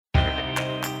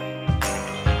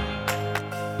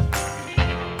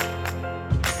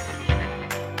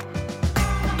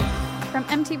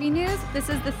MTV News, this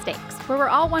is The Stakes, where we're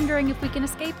all wondering if we can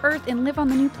escape Earth and live on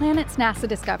the new planets NASA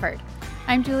discovered.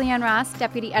 I'm Julianne Ross,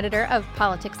 Deputy Editor of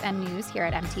Politics and News here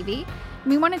at MTV.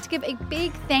 And we wanted to give a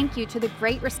big thank you to the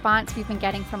great response we've been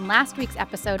getting from last week's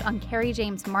episode on Kerry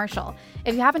James Marshall.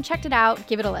 If you haven't checked it out,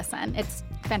 give it a listen. It's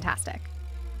fantastic.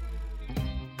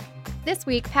 This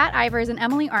week, Pat Ivers and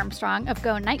Emily Armstrong of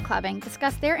GoNightClubbing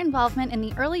discuss their involvement in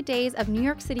the early days of New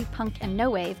York City punk and no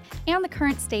wave and the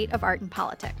current state of art and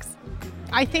politics.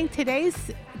 I think today's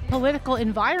political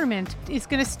environment is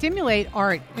going to stimulate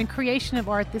art and creation of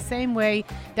art the same way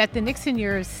that the Nixon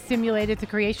years stimulated the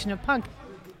creation of punk.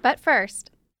 But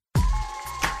first,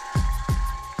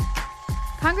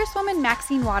 Congresswoman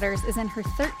Maxine Waters is in her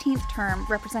 13th term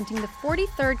representing the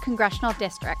 43rd Congressional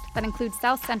District that includes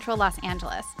South Central Los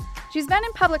Angeles. She's been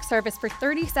in public service for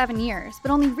 37 years,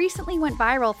 but only recently went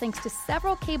viral thanks to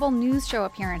several cable news show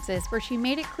appearances where she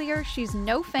made it clear she's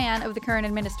no fan of the current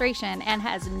administration and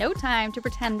has no time to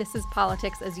pretend this is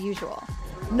politics as usual.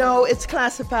 No, it's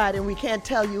classified and we can't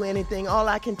tell you anything. All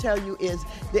I can tell you is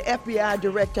the FBI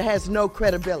director has no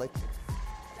credibility.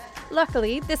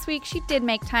 Luckily, this week she did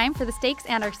make time for The Stakes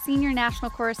and our senior national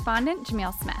correspondent,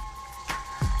 Jamil Smith.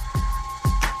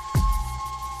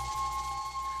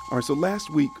 All right, so last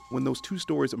week, when those two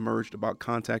stories emerged about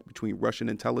contact between Russian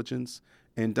intelligence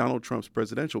and Donald Trump's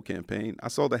presidential campaign, I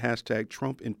saw the hashtag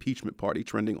Trump Impeachment Party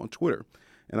trending on Twitter.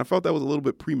 And I felt that was a little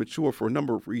bit premature for a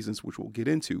number of reasons, which we'll get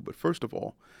into. But first of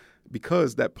all,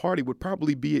 because that party would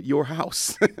probably be at your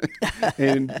house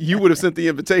and you would have sent the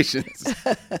invitations.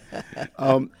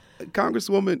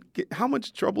 Congresswoman, how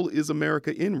much trouble is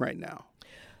America in right now?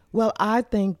 Well, I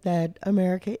think that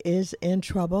America is in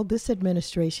trouble. This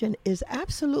administration is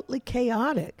absolutely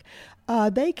chaotic.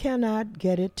 They cannot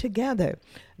get it together.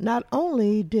 Not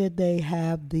only did they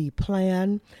have the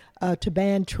plan to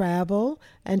ban travel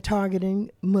and targeting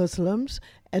Muslims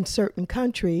and certain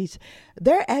countries,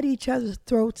 they're at each other's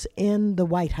throats in the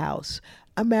White House.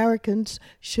 Americans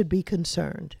should be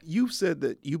concerned. You've said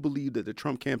that you believe that the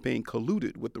Trump campaign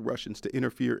colluded with the Russians to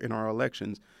interfere in our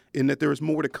elections and that there is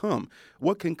more to come.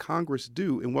 What can Congress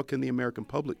do and what can the American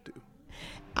public do?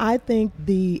 I think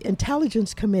the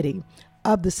Intelligence Committee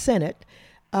of the Senate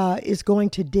is going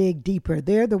to dig deeper.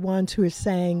 They're the ones who are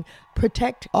saying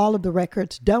protect all of the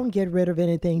records, don't get rid of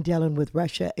anything dealing with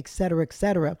Russia, et cetera, et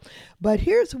cetera. But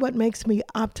here's what makes me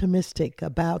optimistic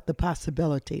about the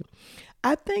possibility.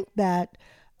 I think that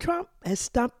Trump has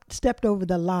stepped over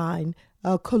the line,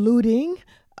 colluding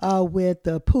with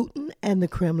Putin and the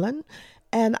Kremlin.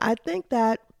 And I think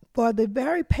that for the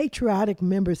very patriotic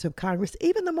members of Congress,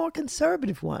 even the more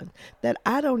conservative ones that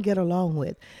I don't get along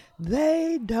with,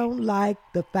 they don't like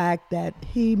the fact that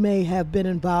he may have been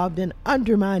involved in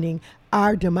undermining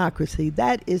our democracy.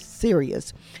 That is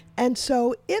serious. And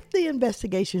so if the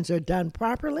investigations are done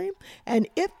properly and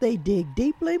if they dig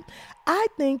deeply, I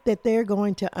think that they're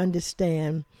going to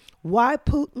understand why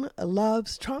Putin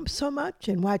loves Trump so much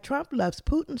and why Trump loves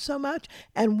Putin so much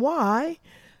and why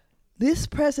this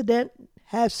president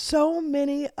has so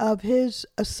many of his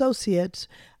associates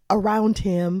around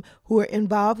him who are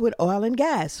involved with oil and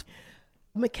gas.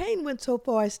 McCain went so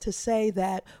far as to say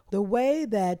that the way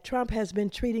that Trump has been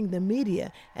treating the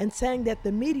media and saying that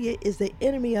the media is the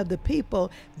enemy of the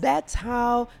people, that's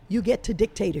how you get to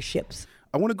dictatorships.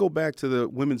 I want to go back to the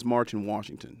Women's March in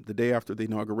Washington, the day after the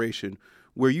inauguration,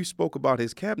 where you spoke about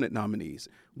his cabinet nominees.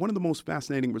 One of the most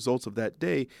fascinating results of that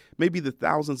day may be the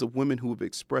thousands of women who have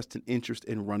expressed an interest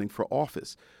in running for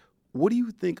office. What do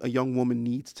you think a young woman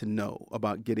needs to know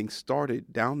about getting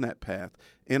started down that path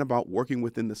and about working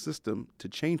within the system to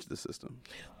change the system?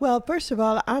 Well, first of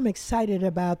all, I'm excited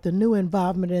about the new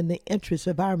involvement and the interests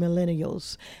of our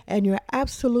millennials. And you're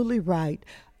absolutely right.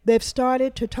 They've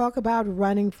started to talk about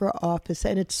running for office,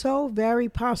 and it's so very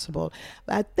possible.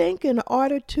 I think in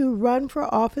order to run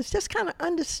for office, just kind of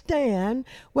understand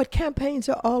what campaigns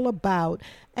are all about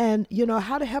and,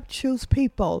 how to help choose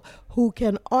people who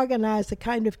can organize the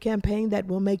kind of campaign that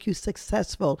will make you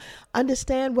successful.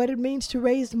 Understand what it means to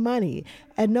raise money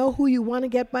and know who you want to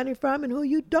get money from and who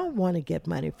you don't want to get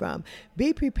money from.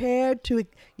 Be prepared to,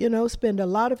 spend a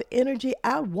lot of energy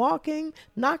out walking,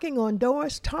 knocking on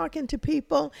doors, talking to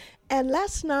people. And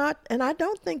let's not, and I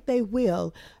don't think they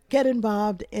will, get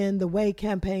involved in the way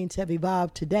campaigns have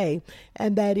evolved today,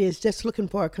 and that is just looking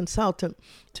for a consultant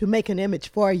to make an image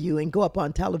for you and go up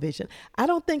on television. I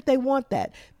don't think they want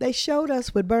that. They showed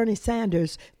us with Bernie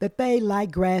Sanders that they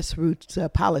like grassroots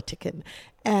politicking.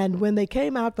 And when they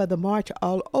came out for the march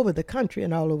all over the country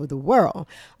and all over the world,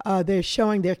 they're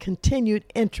showing their continued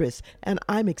interest, and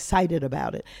I'm excited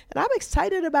about it. And I'm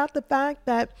excited about the fact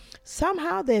that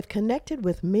somehow they've connected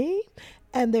with me,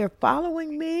 and they're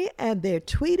following me, and they're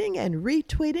tweeting and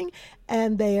retweeting,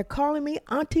 and they are calling me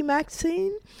Auntie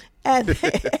Maxine, and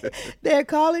they're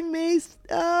calling me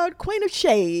Queen of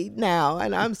Shade now.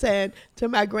 And I'm saying to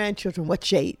my grandchildren, what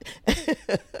shade?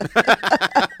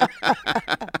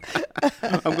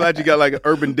 I'm glad you got like an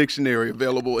urban dictionary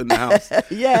available in the house.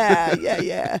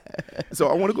 Yeah. So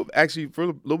I want to go actually for a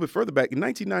little bit further back. In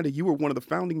 1990, you were one of the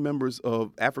founding members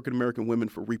of African American Women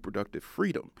for Reproductive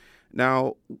Freedom.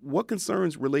 Now, what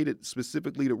concerns related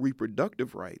specifically to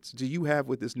reproductive rights do you have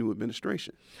with this new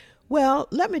administration? Well,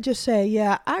 let me just say,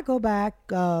 I go back,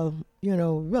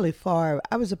 really far.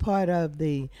 I was a part of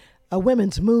the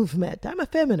women's movement. I'm a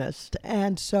feminist,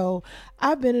 and so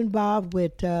I've been involved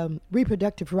with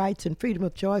reproductive rights and freedom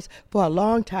of choice for a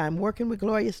long time, working with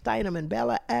Gloria Steinem and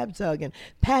Bella Abzug and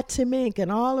Patsy Mink and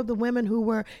all of the women who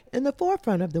were in the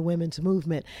forefront of the women's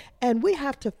movement. And we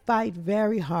have to fight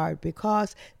very hard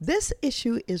because this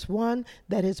issue is one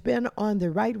that has been on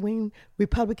the right-wing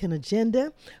Republican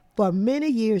agenda for many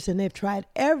years, and they've tried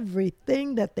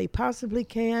everything that they possibly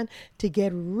can to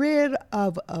get rid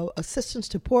of assistance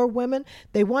to poor women.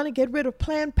 They want to get rid of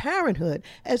Planned Parenthood.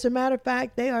 As a matter of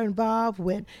fact, they are involved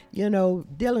with,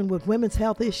 dealing with women's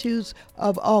health issues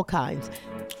of all kinds.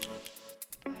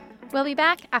 We'll be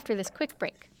back after this quick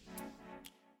break.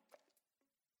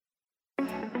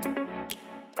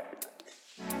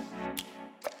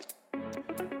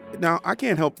 Now, I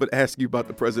can't help but ask you about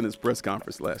the president's press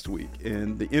conference last week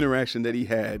and the interaction that he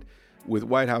had with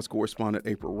White House correspondent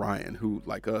April Ryan, who,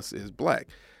 like us, is black,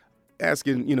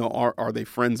 asking, are they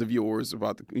friends of yours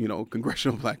about the,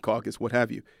 Congressional Black Caucus, what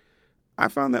have you. I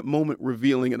found that moment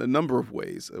revealing in a number of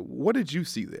ways. What did you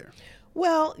see there?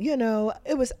 Well,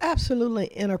 it was absolutely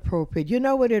inappropriate. You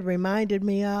know what it reminded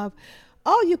me of?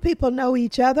 All you people know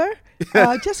each other.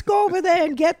 Just go over there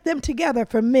and get them together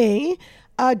for me.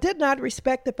 Did not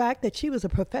respect the fact that she was a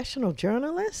professional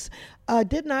journalist,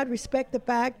 did not respect the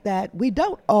fact that we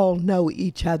don't all know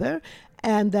each other,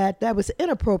 and that was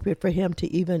inappropriate for him to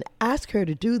even ask her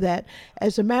to do that.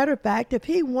 As a matter of fact, if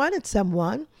he wanted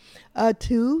someone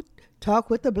to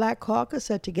talk with the Black Caucus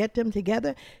or to get them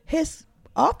together, his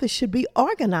office should be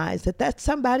organized, that's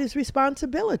somebody's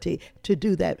responsibility to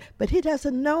do that. But he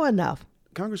doesn't know enough.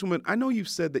 Congresswoman, I know you've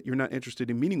said that you're not interested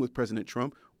in meeting with President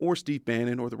Trump or Steve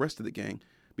Bannon or the rest of the gang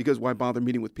because why bother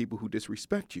meeting with people who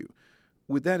disrespect you?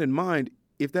 With that in mind,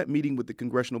 if that meeting with the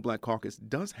Congressional Black Caucus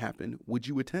does happen, would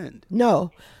you attend?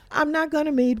 No, I'm not going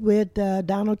to meet with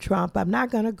Donald Trump. I'm not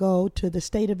going to go to the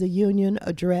State of the Union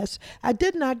address. I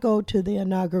did not go to the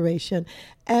inauguration.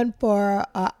 And for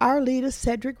our leader,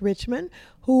 Cedric Richmond,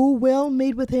 who will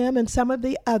meet with him and some of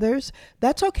the others,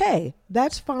 that's okay.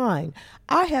 That's fine.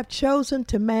 I have chosen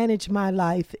to manage my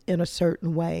life in a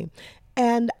certain way.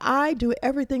 And I do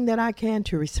everything that I can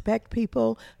to respect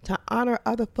people, to honor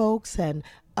other folks. And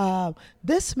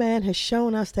this man has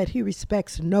shown us that he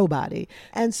respects nobody.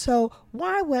 And so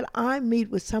why would I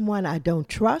meet with someone I don't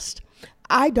trust?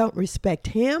 I don't respect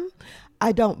him.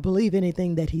 I don't believe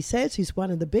anything that he says. He's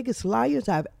one of the biggest liars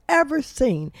I've ever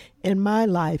seen in my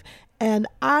life. And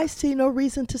I see no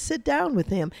reason to sit down with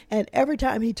him. And every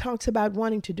time he talks about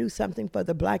wanting to do something for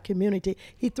the black community,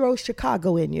 he throws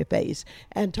Chicago in your face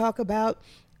and talk about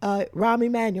Rahm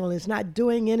Emanuel is not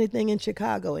doing anything in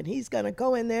Chicago. And he's going to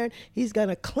go in there, he's going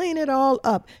to clean it all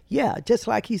up. Yeah, just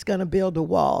like he's going to build a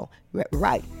wall.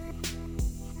 Right.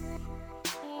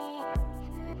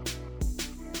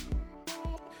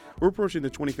 We're approaching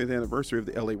the 25th anniversary of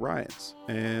the LA riots,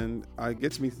 and it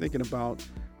gets me thinking about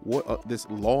what this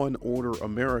law and order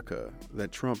America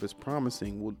that Trump is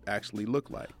promising will actually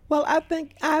look like. Well, I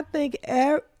think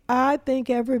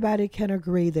everybody can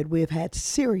agree that we've had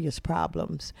serious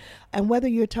problems. And whether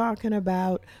you're talking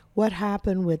about what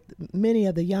happened with many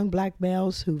of the young black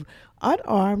males who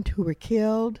unarmed, who were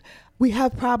killed, we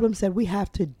have problems that we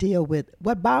have to deal with.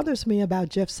 What bothers me about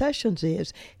Jeff Sessions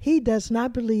is he does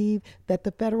not believe that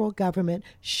the federal government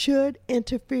should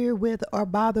interfere with or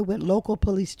bother with local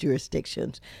police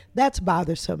jurisdictions. That's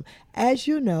bothersome. As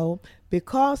you know,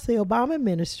 because the Obama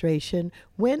administration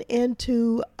went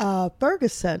into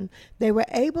Ferguson, they were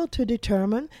able to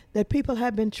determine that people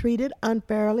had been treated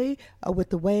unfairly with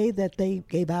the way that they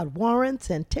gave out warrants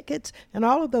and tickets and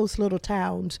all of those little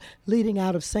towns leading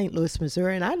out of St. Louis,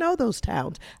 Missouri. And I know those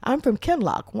towns. I'm from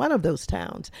Kinloch, one of those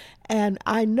towns. And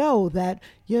I know that,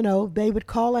 they would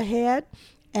call ahead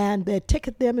and they'd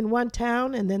ticket them in one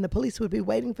town, and then the police would be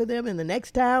waiting for them in the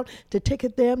next town to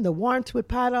ticket them. The warrants would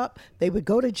pile up. They would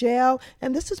go to jail.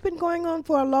 And this has been going on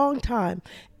for a long time.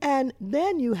 And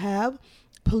then you have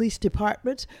police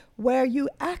departments where you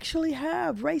actually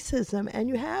have racism and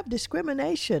you have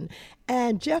discrimination.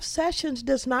 And Jeff Sessions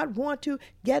does not want to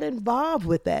get involved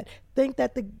with that, think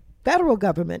that the federal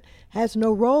government has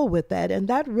no role with that, and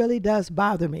that really does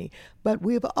bother me. But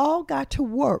we've all got to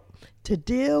work to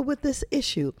deal with this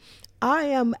issue. I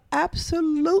am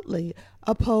absolutely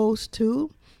opposed to,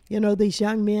 these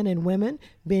young men and women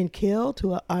being killed,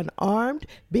 to unarmed,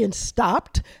 being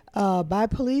stopped by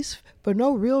police for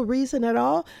no real reason at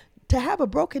all. To have a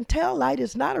broken tail light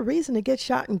is not a reason to get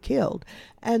shot and killed.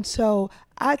 And so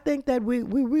I think that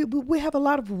we have a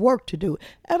lot of work to do.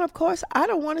 And of course, I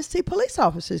don't want to see police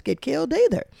officers get killed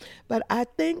either. But I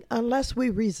think unless we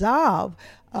resolve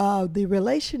the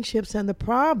relationships and the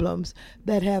problems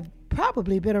that have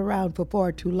probably been around for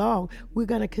far too long, we're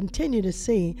going to continue to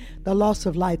see the loss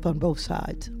of life on both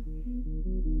sides.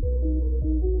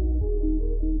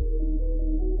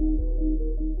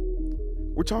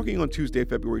 We're talking on Tuesday,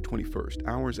 February 21st,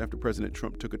 hours after President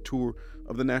Trump took a tour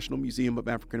of the National Museum of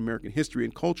African American History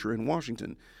and Culture in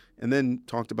Washington, and then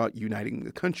talked about uniting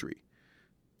the country.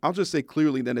 I'll just say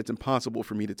clearly that it's impossible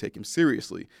for me to take him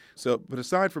seriously. But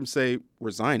aside from, say,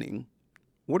 resigning,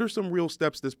 what are some real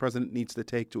steps this president needs to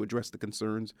take to address the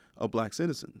concerns of black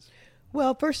citizens?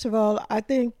 Well, first of all, I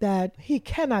think that he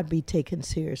cannot be taken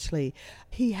seriously.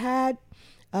 He had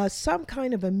some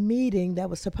kind of a meeting that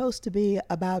was supposed to be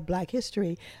about Black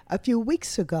history a few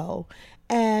weeks ago.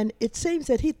 And it seems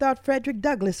that he thought Frederick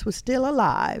Douglass was still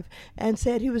alive and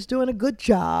said he was doing a good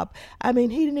job. I mean,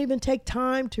 he didn't even take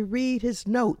time to read his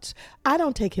notes. I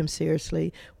don't take him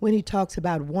seriously when he talks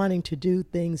about wanting to do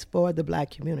things for the Black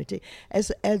community.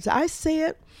 As I see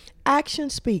it,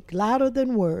 actions speak louder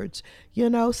than words.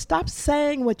 Stop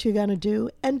saying what you're going to do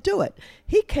and do it.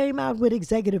 He came out with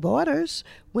executive orders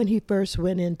when he first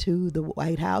went into the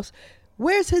White House.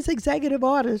 Where's his executive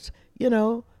orders,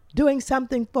 doing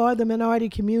something for the minority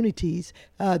communities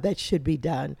that should be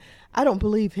done? I don't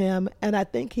believe him, and I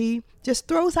think he just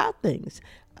throws out things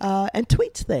and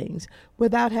tweets things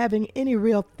without having any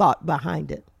real thought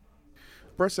behind it.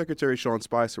 Press Secretary Sean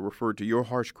Spicer referred to your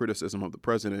harsh criticism of the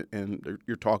president and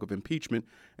your talk of impeachment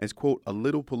as, quote, a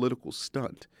little political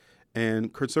stunt.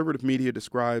 And conservative media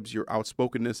describes your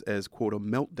outspokenness as, quote, a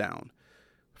meltdown.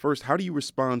 First, how do you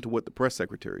respond to what the press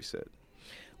secretary said?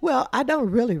 Well, I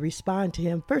don't really respond to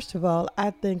him. First of all,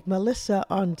 I think Melissa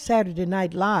on Saturday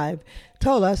Night Live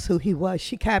told us who he was.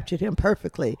 She captured him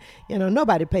perfectly.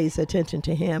 Nobody pays attention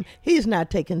to him. He's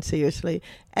not taken seriously.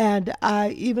 And I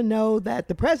even know that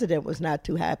the president was not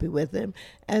too happy with him.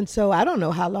 And so I don't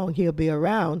know how long he'll be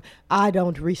around. I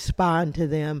don't respond to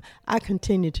them. I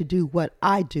continue to do what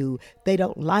I do. They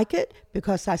don't like it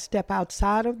because I step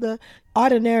outside of the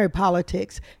ordinary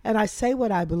politics and I say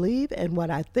what I believe and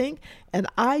what I think. And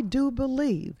I do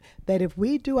believe that if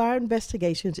we do our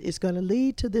investigations, it's going to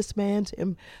lead to this man's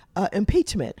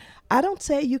impeachment. I don't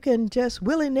say you can just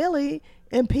willy-nilly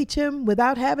impeach him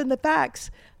without having the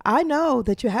facts. I know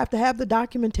that you have to have the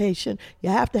documentation, you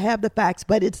have to have the facts,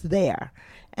 but it's there.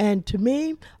 And to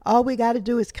me, all we got to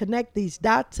do is connect these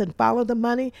dots and follow the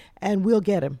money, and we'll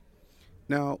get him.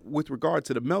 Now, with regard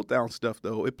to the meltdown stuff,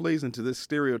 though, it plays into this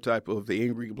stereotype of the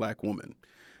angry black woman.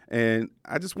 And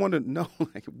I just want to know,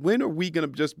 when are we going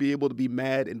to just be able to be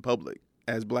mad in public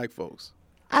as black folks?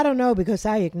 I don't know, because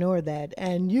I ignore that.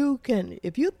 And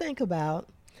if you think about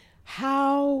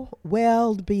how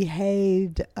well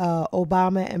behaved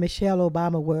Obama and Michelle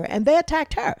Obama were, and they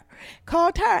attacked her,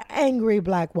 called her angry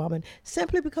black woman,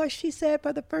 simply because she said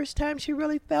for the first time she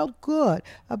really felt good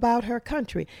about her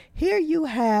country. Here you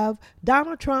have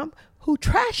Donald Trump, who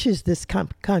trashes this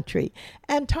country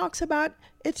and talks about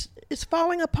it's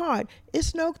falling apart.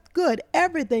 It's no good.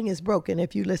 Everything is broken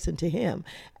if you listen to him.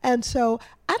 And so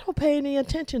I don't pay any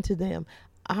attention to them.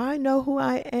 I know who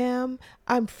I am.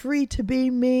 I'm free to be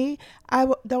me.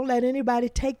 Don't let anybody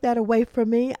take that away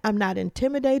from me. I'm not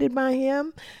intimidated by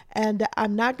him, and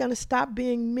I'm not going to stop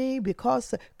being me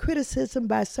because of criticism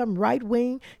by some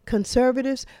right-wing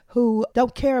conservatives who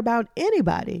don't care about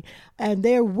anybody, and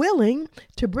they're willing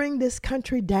to bring this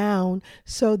country down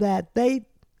so that they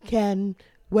can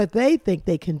what they think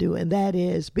they can do, and that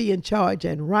is be in charge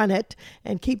and run it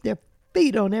and keep their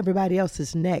feet on everybody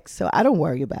else's necks. So I don't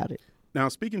worry about it. Now,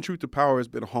 speaking truth to power has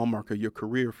been a hallmark of your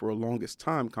career for a longest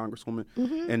time, Congresswoman.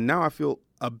 Mm-hmm. And now I feel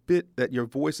a bit that your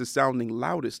voice is sounding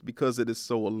loudest because it is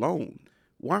so alone.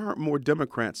 Why aren't more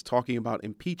Democrats talking about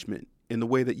impeachment in the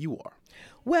way that you are?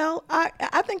 Well,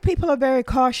 I think people are very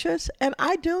cautious, and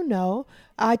I do know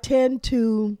I tend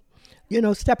to,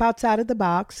 step outside of the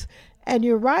box. And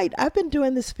you're right, I've been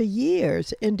doing this for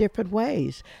years in different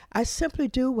ways. I simply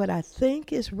do what I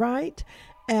think is right.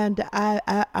 And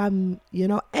I'm,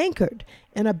 anchored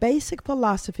in a basic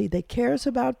philosophy that cares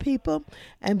about people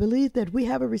and believe that we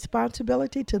have a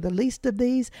responsibility to the least of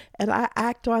these. And I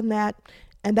act on that.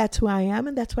 And that's who I am.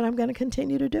 And that's what I'm going to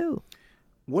continue to do.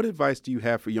 What advice do you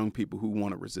have for young people who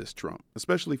want to resist Trump,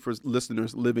 especially for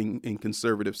listeners living in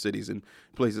conservative cities and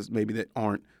places maybe that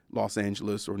aren't Los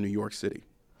Angeles or New York City?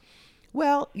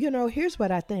 Well, here's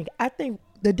what I think. I think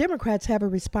the Democrats have a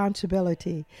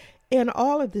responsibility in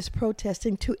all of this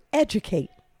protesting to educate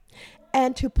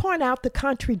and to point out the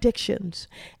contradictions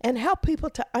and help people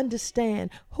to understand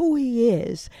who he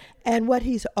is and what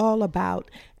he's all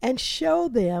about and show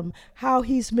them how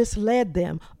he's misled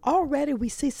them. Already we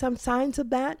see some signs of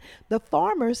that. The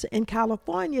farmers in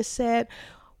California said,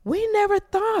 we never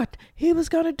thought he was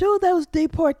going to do those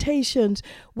deportations.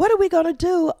 What are we going to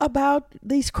do about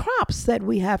these crops that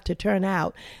we have to turn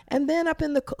out? And then up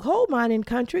in the coal mining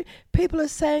country, people are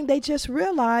saying they just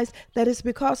realized that it's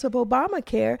because of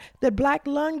Obamacare that black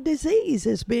lung disease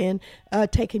is being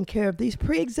taken care of, these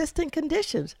pre-existing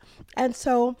conditions. And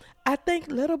so I think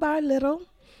little by little,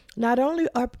 not only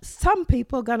are some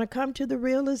people going to come to the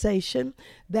realization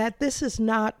that this is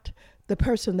not the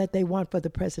person that they want for the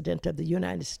president of the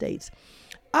United States.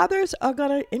 Others are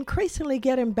going to increasingly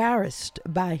get embarrassed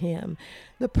by him.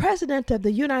 The president of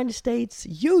the United States,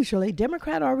 usually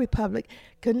Democrat or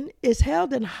Republican, is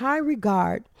held in high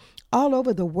regard all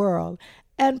over the world.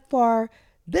 And for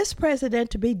this president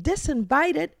to be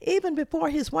disinvited even before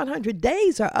his 100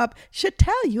 days are up should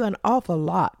tell you an awful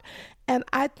lot. And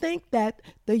I think that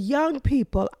the young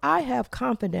people, I have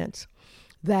confidence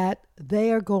that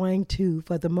they are going to,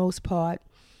 for the most part,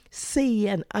 see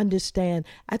and understand.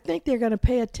 I think they're going to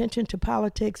pay attention to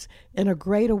politics in a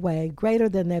greater way, greater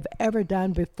than they've ever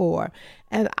done before.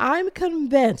 And I'm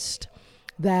convinced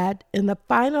that in the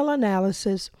final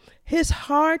analysis, his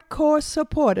hardcore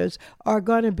supporters are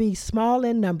going to be small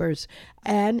in numbers.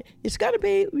 And it's going to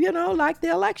be, like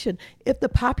the election. If the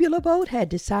popular vote had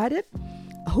decided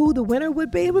who the winner would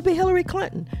be, it would be Hillary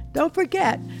Clinton. Don't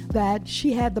forget that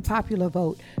she had the popular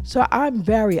vote. So I'm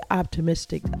very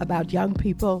optimistic about young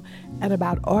people and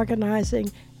about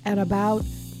organizing and about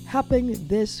helping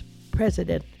this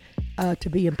president to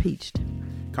be impeached.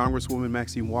 Congresswoman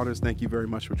Maxine Waters, thank you very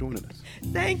much for joining us.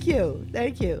 Thank you.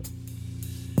 Thank you.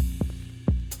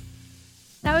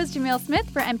 That was Jamil Smith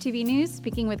for MTV News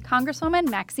speaking with Congresswoman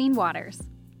Maxine Waters.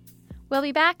 We'll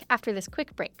be back after this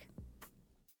quick break.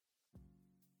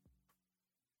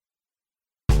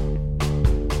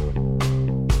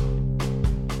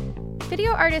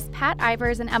 Video artists Pat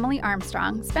Ivers and Emily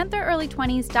Armstrong spent their early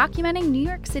 20s documenting New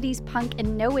York City's punk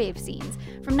and no-wave scenes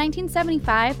from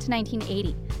 1975 to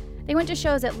 1980. They went to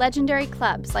shows at legendary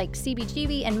clubs like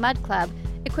CBGB and Mud Club,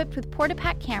 equipped with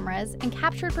Portapak cameras, and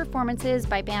captured performances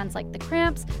by bands like The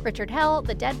Cramps, Richard Hell,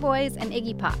 The Dead Boys, and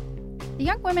Iggy Pop. The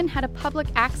young women had a public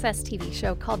access TV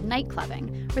show called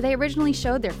GoNightClubbing, where they originally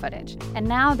showed their footage, and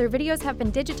now their videos have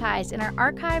been digitized and are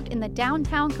archived in the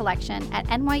Downtown Collection at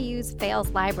NYU's Fales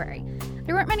Library.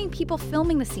 There weren't many people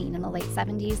filming the scene in the late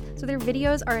 70s, so their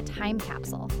videos are a time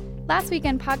capsule. Last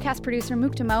weekend, podcast producer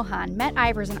Mukta Mohan met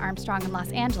Ivers and Armstrong in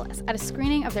Los Angeles at a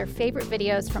screening of their favorite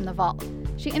videos from the vault.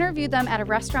 She interviewed them at a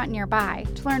restaurant nearby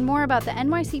to learn more about the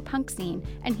NYC punk scene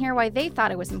and hear why they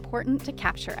thought it was important to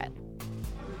capture it.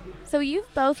 So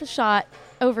you've both shot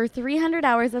over 300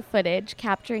 hours of footage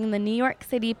capturing the New York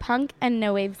City punk and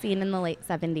no-wave scene in the late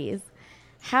 70s.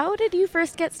 How did you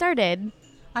first get started?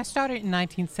 I started in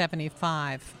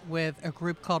 1975 with a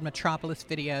group called Metropolis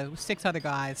Video, 6 other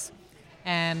guys.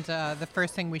 And the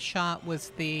first thing we shot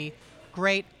was the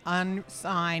Great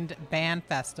Unsigned Band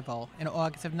Festival in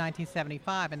August of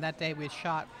 1975. And that day we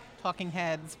shot Talking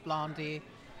Heads, Blondie,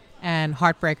 and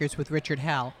Heartbreakers with Richard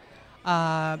Hell.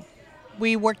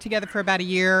 We worked together for about a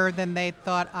year. Then they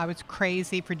thought I was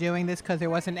crazy for doing this because there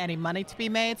wasn't any money to be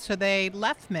made. So they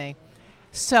left me.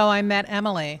 So I met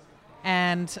Emily.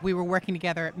 And we were working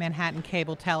together at Manhattan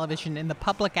Cable Television in the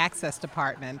public access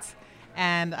department.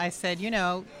 And I said,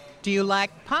 do you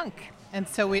like punk? And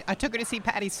so I took her to see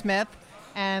Patti Smith,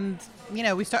 and,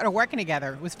 we started working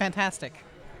together. It was fantastic.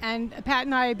 And Pat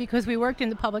and I, because we worked in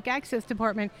the public access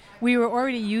department, we were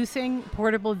already using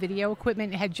portable video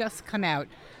equipment. It had just come out.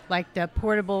 Like the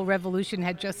portable revolution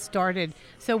had just started.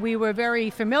 So we were very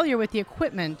familiar with the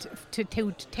equipment to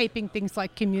taping things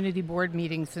like community board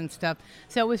meetings and stuff.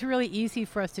 So it was really easy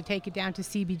for us to take it down to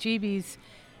CBGB's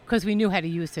because we knew how to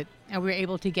use it, and we were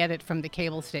able to get it from the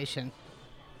cable station.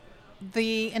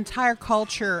 The entire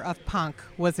culture of punk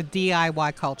was a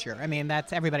DIY culture. I mean,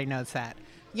 everybody knows that.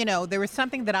 There was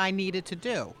something that I needed to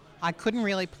do. I couldn't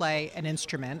really play an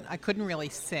instrument. I couldn't really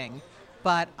sing.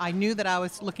 but I knew that I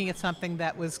was looking at something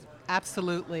that was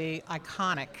absolutely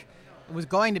iconic. It was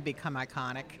going to become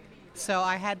iconic. So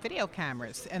I had video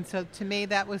cameras. And so to me,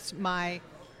 that was my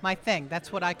thing.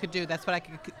 That's what I could do. That's what I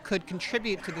could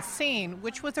contribute to the scene,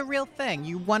 which was a real thing.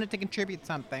 You wanted to contribute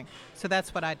something. So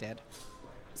that's what I did.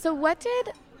 So what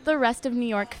did the rest of New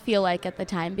York feel like at the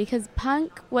time? Because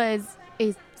punk was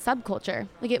a subculture.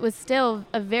 Like, it was still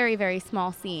a very, very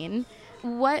small scene.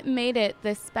 What made it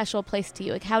this special place to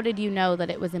you? Like, how did you know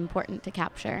that it was important to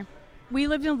capture? We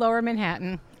lived in Lower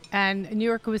Manhattan, and New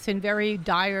York was in very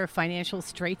dire financial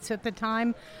straits at the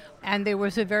time. And there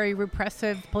was a very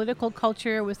repressive political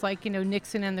culture. It was like,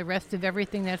 Nixon and the rest of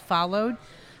everything that followed.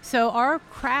 So our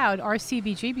crowd, our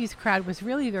CBGB's crowd, was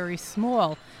really very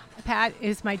small. Pat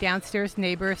is my downstairs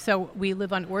neighbor, so we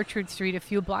live on Orchard Street, a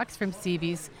few blocks from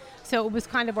CB's. So it was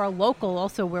kind of our local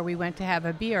also where we went to have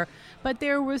a beer. But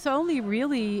there was only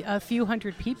really a few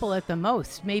hundred people at the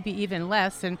most, maybe even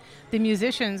less. And the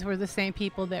musicians were the same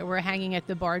people that were hanging at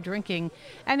the bar drinking.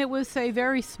 And it was a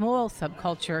very small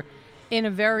subculture in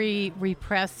a very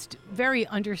repressed, very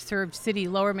underserved city.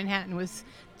 Lower Manhattan was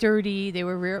dirty. They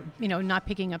were, not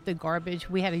picking up the garbage.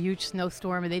 We had a huge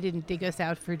snowstorm and they didn't dig us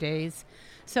out for days.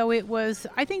 So it was,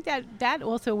 I think that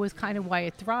also was kind of why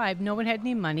it thrived. No one had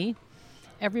any money.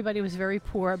 Everybody was very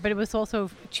poor, but it was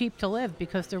also cheap to live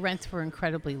because the rents were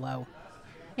incredibly low.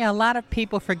 Yeah, a lot of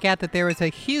people forget that there was a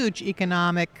huge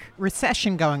economic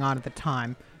recession going on at the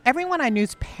time. Everyone I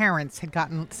knew's parents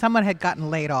someone had gotten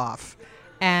laid off.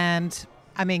 And,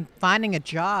 finding a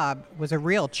job was a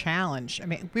real challenge.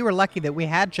 We were lucky that we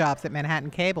had jobs at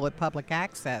Manhattan Cable at public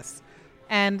access.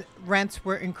 And rents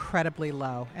were incredibly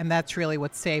low. And that's really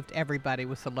what saved everybody,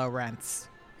 was the low rents.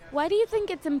 Why do you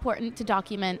think it's important to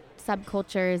document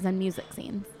subcultures and music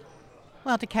scenes?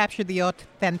 Well, to capture the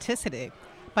authenticity.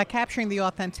 By capturing the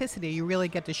authenticity, you really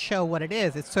get to show what it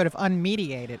is. It's sort of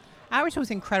unmediated. Ours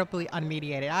was incredibly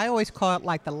unmediated. I always call it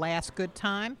like the last good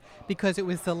time, because it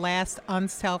was the last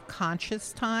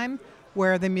unself-conscious time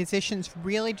where the musicians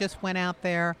really just went out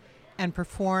there and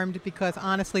performed because,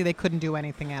 honestly, they couldn't do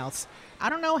anything else. I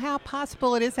don't know how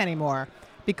possible it is anymore,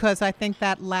 because I think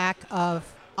that lack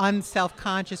of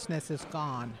unself-consciousness is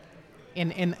gone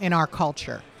in our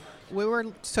culture. We were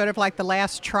sort of like the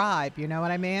last tribe, you know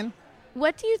what I mean?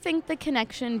 What do you think the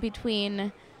connection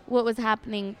between what was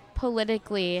happening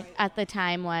politically at the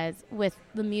time was with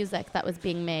the music that was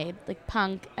being made, like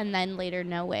punk and then later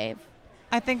no wave?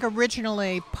 I think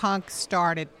originally punk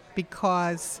started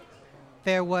because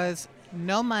there was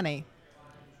no money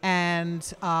and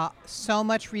so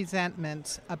much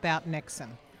resentment about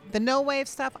Nixon. The no wave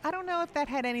stuff, I don't know if that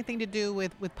had anything to do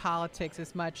with politics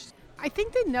as much. I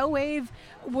think the no wave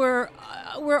were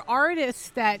artists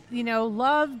that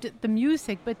loved the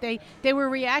music, but they were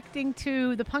reacting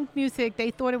to the punk music.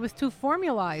 They thought it was too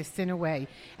formalized in a way,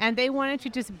 and they wanted to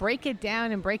just break it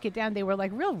down. They were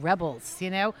like real rebels,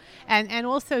 and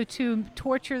also to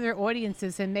torture their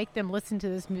audiences and make them listen to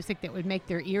this music that would make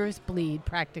their ears bleed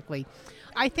practically.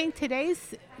 I think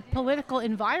today's political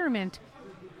environment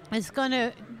is going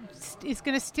to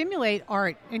stimulate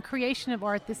art and creation of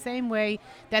art the same way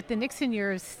that the Nixon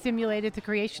years stimulated the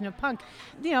creation of punk.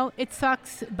 It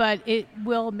sucks, but it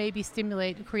will maybe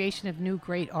stimulate the creation of new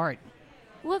great art.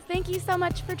 Well, thank you so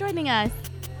much for joining us.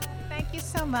 Thank you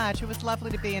so much. It was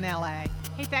lovely to be in LA.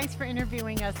 Hey, thanks for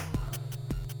interviewing us.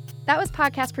 That was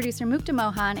podcast producer Mukta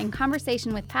Mohan in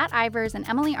conversation with Pat Ivers and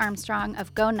Emily Armstrong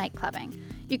of GoNightClubbing.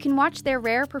 You can watch their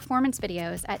rare performance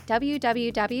videos at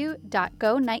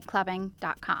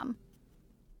www.gonightclubbing.com.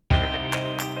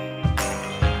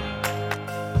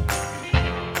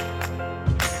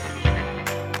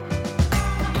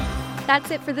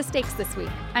 That's it for The Stakes this week.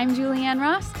 I'm Julianne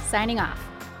Ross, signing off.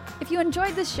 If you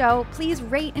enjoyed this show, please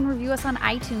rate and review us on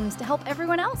iTunes to help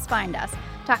everyone else find us.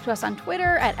 Talk to us on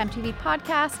Twitter at MTV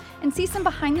Podcasts and see some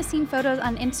behind-the-scenes photos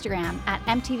on Instagram at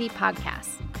MTV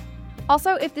Podcasts.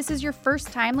 Also, if this is your first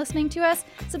time listening to us,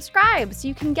 subscribe so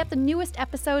you can get the newest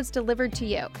episodes delivered to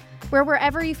you. We're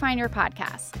wherever you find your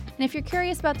podcasts. And if you're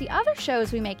curious about the other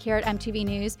shows we make here at MTV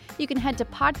News, you can head to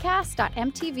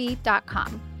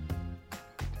podcast.mtv.com.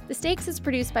 The Stakes is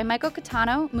produced by Michael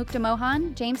Catano, Mukta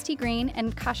Mohan, James T. Green,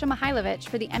 and Kasia Mihailovich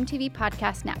for the MTV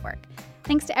Podcast Network.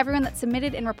 Thanks to everyone that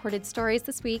submitted and reported stories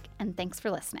this week, and thanks for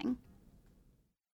listening.